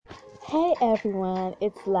Hey everyone,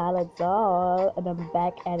 it's Lala Doll, and I'm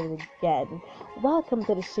back at it again. Welcome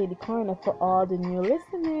to the Shady Corner for all the new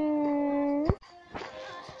listeners.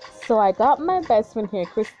 So I got my best friend here,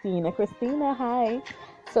 Christina. Christina, hi.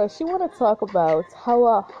 So she want to talk about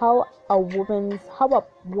how a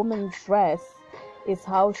woman's dress is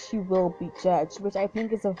how she will be judged, which I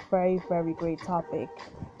think is a very great topic.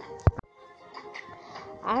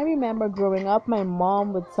 I remember growing up, my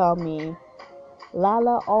mom would tell me,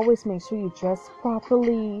 Lala, always make sure you dress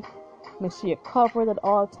properly. Make sure you're covered at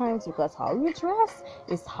all times because how you dress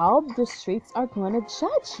is how the streets are going to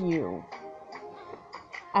judge you.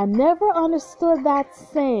 I never understood that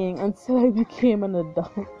saying until I became an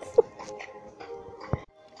adult.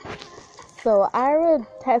 So I would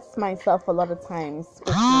test myself a lot of times,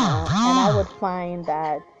 and I would find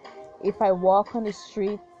that if I walk on the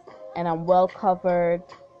street and I'm well covered,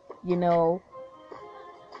 you know,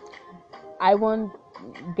 I won't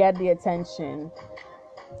get the attention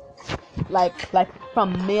like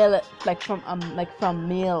from male from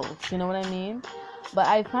males, you know what I mean? But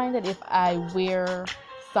I find that if I wear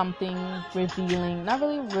something revealing, not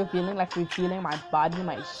really revealing, like revealing my body,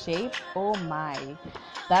 my shape, oh my,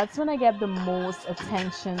 that's when I get the most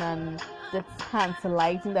attention, and that's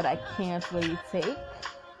tantalizing that I can't really take.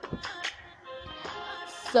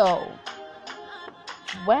 So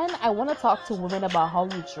when I want to talk to women about how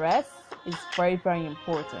you dress, is very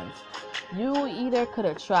important. You either could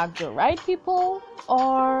attract the right people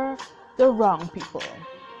or the wrong people.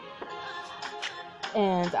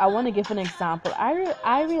 And I want to give an example.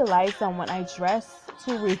 I realize that when I dress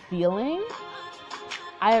too revealing,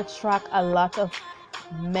 I attract a lot of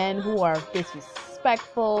men who are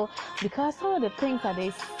disrespectful because some of the things that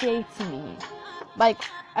they say to me. Like,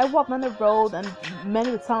 I walk on the road and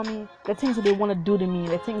men will tell me the things that they want to do to me,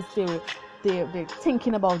 the things they're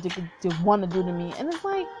thinking about they want to do to me. And it's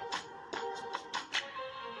like,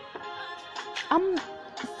 I'm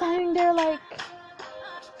standing there like,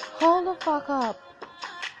 hold the fuck up.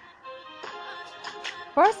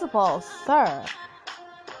 First of all, sir,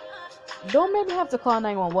 don't make me have to call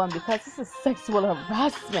 911 because this is sexual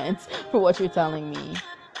harassment for what you're telling me.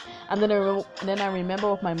 And then I remember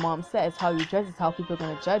what my mom says: how you dress is how people are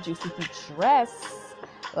gonna judge you. So if you dress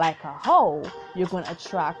like a hoe, you're gonna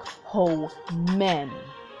attract hoe men.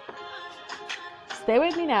 Stay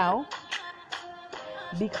with me now,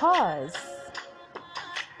 because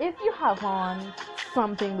if you have on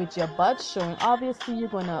something with your butt showing, obviously you're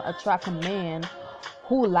gonna attract a man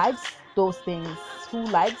who likes those things, who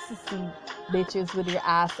likes to see bitches with their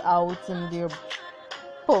ass out and their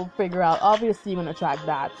full figure out. Obviously, you're gonna attract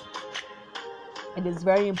that. It is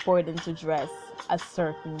very important to dress a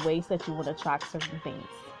certain way so that you would attract certain things.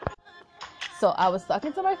 So I was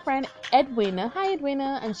talking to my friend Edwina. Hi,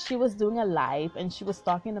 Edwina, and she was doing a live, and she was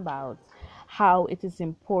talking about how it is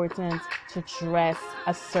important to dress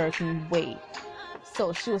a certain way.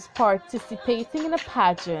 So she was participating in a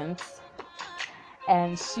pageant,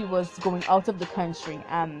 and she was going out of the country,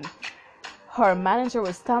 and her manager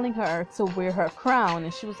was telling her to wear her crown,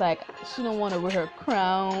 and she was like, she don't want to wear her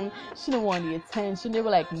crown, she don't want the attention. They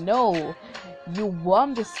were like, no, you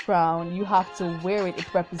won this crown, you have to wear it,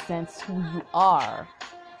 it represents who you are.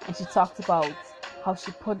 And she talked about how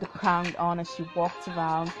she put the crown on and she walked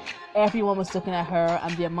around, everyone was looking at her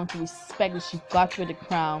and the amount of respect that she got with the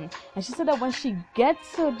crown. And she said that when she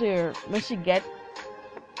gets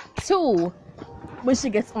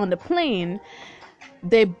on the plane,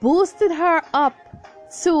 they boosted her up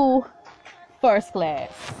to first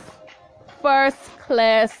class. First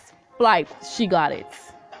class flight. She got it.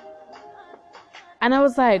 And I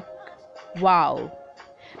was like, wow.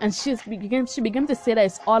 And she began to say that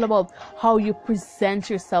it's all about how you present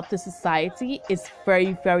yourself to society is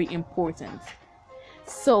very important.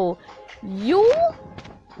 So, you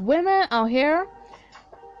women out here,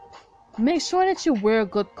 make sure that you wear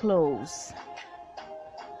good clothes.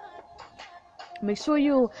 Make sure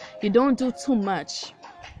you don't do too much.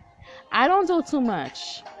 I don't do too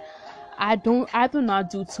much. I do not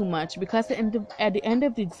do too much because at the end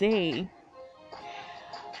of the day,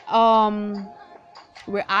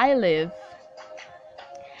 where I live,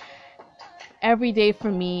 every day for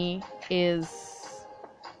me is,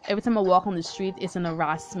 every time I walk on the street, it's an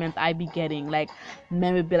harassment I be getting. Like,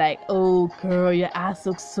 men would be like, oh girl, your ass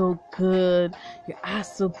looks so good, your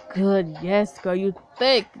ass so good, yes girl, you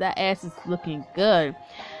thick, that ass is looking good.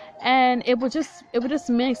 And it would just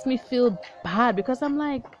makes me feel bad because I'm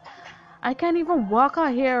like, I can't even walk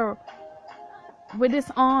out here with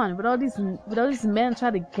this on, with all these men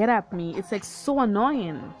trying to get at me. It's like so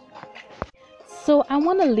annoying. So I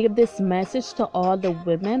want to leave this message to all the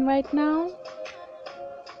women right now.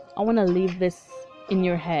 I want to leave this in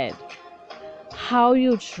your head. How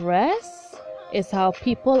you dress is how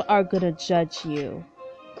people are going to judge you.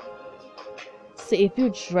 So if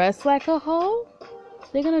you dress like a hoe,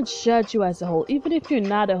 they're going to judge you as a hoe, even if you're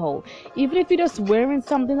not a hoe. Even if you're just wearing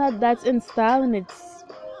something that's in style and it's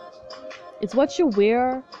what you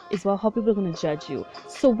wear is how people are going to judge you.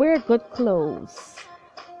 So wear good clothes.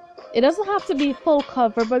 It doesn't have to be full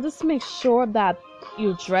cover, but just make sure that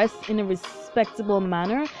you dress in a respectable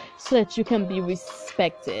manner so that you can be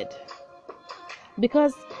respected.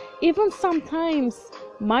 Because even sometimes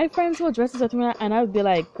my friends will dress a certain way and I would be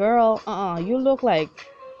like, girl, you look like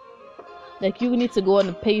you need to go on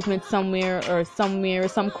the pavement somewhere,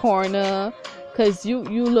 some corner, because you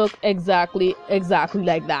look exactly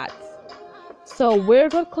like that. So wear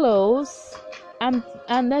good clothes and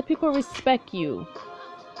let people respect you.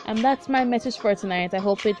 And that's my message for tonight. I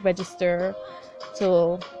hope it register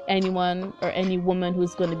to anyone or any woman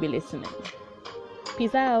who's going to be listening.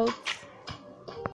 Peace out.